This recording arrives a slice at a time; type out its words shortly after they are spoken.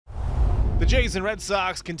The Jays and Red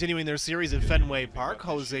Sox continuing their series at Fenway Park.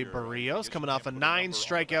 Jose Barrios coming off a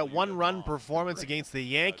 9-strikeout, 1-run performance against the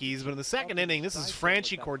Yankees. But in the second inning, this is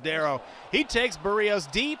Franchy Cordero. He takes Barrios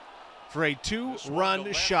deep for a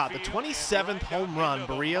 2-run shot. The 27th home run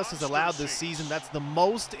Barrios has allowed this season. That's the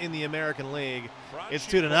most in the American League. It's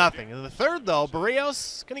 2-0. In the third, though, Barrios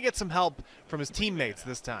is going to get some help from his teammates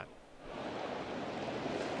this time.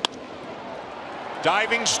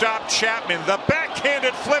 Diving stop Chapman, the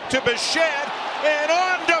backhanded flip to Bichette, and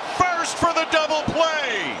on to first for the double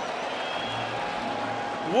play.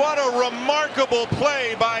 What a remarkable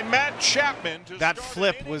play by Matt Chapman. That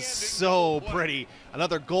flip was so pretty.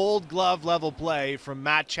 Another Gold Glove level play from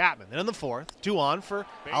Matt Chapman. Then in the fourth, 2 on for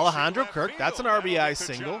Alejandro Kirk. That's an RBI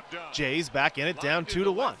single. Jays back in it, down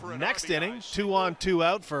 2-1. Next inning, 2 on, 2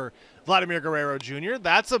 out for Vladimir Guerrero Jr.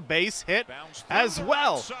 That's a base hit as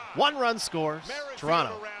well. 1 run scores.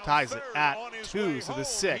 Toronto ties it at 2, so the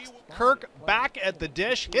 6th. Kirk back at the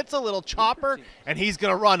dish, hits a little chopper, and he's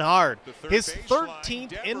going to run hard. His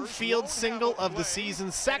 13th infield single of the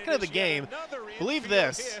season, second of the game. Believe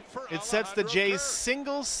this, it sets the Jays'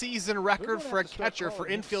 single-season record for a catcher for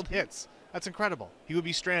infield hits. That's incredible. He would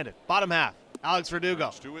be stranded. Bottom half. Alex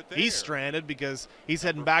Verdugo. He's stranded because he's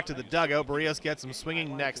heading back to the dugout. Barrios gets him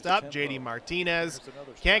swinging next up. J.D. Martinez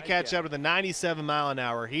can't catch up to the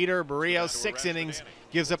 97-mile-an-hour heater. Barrios, 6 innings,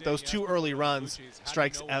 gives up those 2 early runs,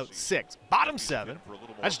 strikes out 6. Bottom 7,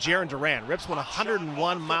 that's Jarren Duran. Rips one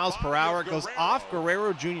 101 miles per hour. It goes off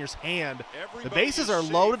Guerrero Jr.'s hand. The bases are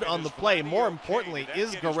loaded on the play. More importantly,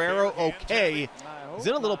 is Guerrero okay? He's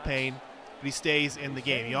in a little pain, but he stays in the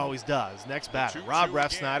game. He always does. Next batter, Rob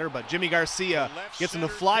Refsnyder, but Jimmy Garcia gets him to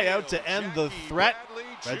fly out to end the threat.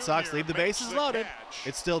 Red Sox leave the bases loaded.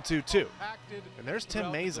 It's still 2-2. And there's Tim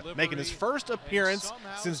Mayza making his first appearance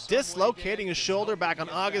since dislocating his shoulder back on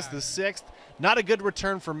August the 6th. Not a good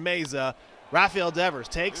return for Mayza. Rafael Devers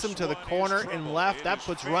takes him to the corner and left. That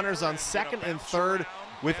puts runners on second and third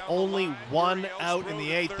with only 1 out in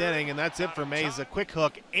the 8th inning, and that's it for Mayza. Quick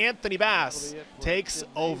hook, Anthony Bass takes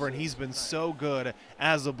over, and he's been so good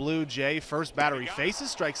as a Blue Jay. First batter he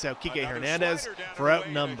faces, strikes out Kike Hernandez for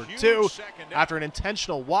out number 2. After an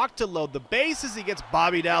intentional walk to load the bases, he gets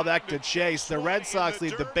Bobby Dalbec to chase. The Red Sox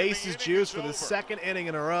leave the bases juiced for the 2nd inning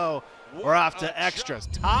in a row. We're off to extras.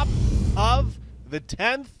 Top of the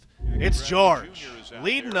 10th. It's George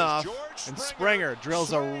leading off, and Springer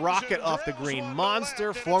drills a rocket off the green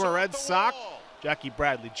monster. Former Red Sox Jackie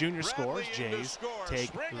Bradley Jr. scores. Jays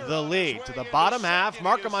take the lead. To the bottom half,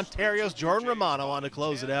 Marco Monterio's Jordan Romano on to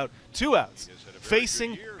close it out. 2 outs.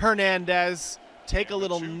 Facing Hernandez, take a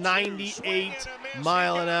little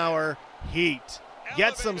 98-mile-an-hour heat.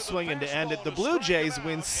 Gets them swinging to end it. The Blue Jays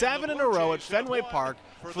win 7 in a row at Fenway Park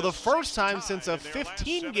for the first time since a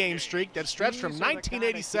 15-game streak that stretched from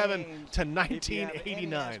 1987 to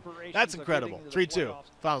 1989. That's incredible. 3-2,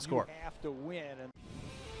 final score.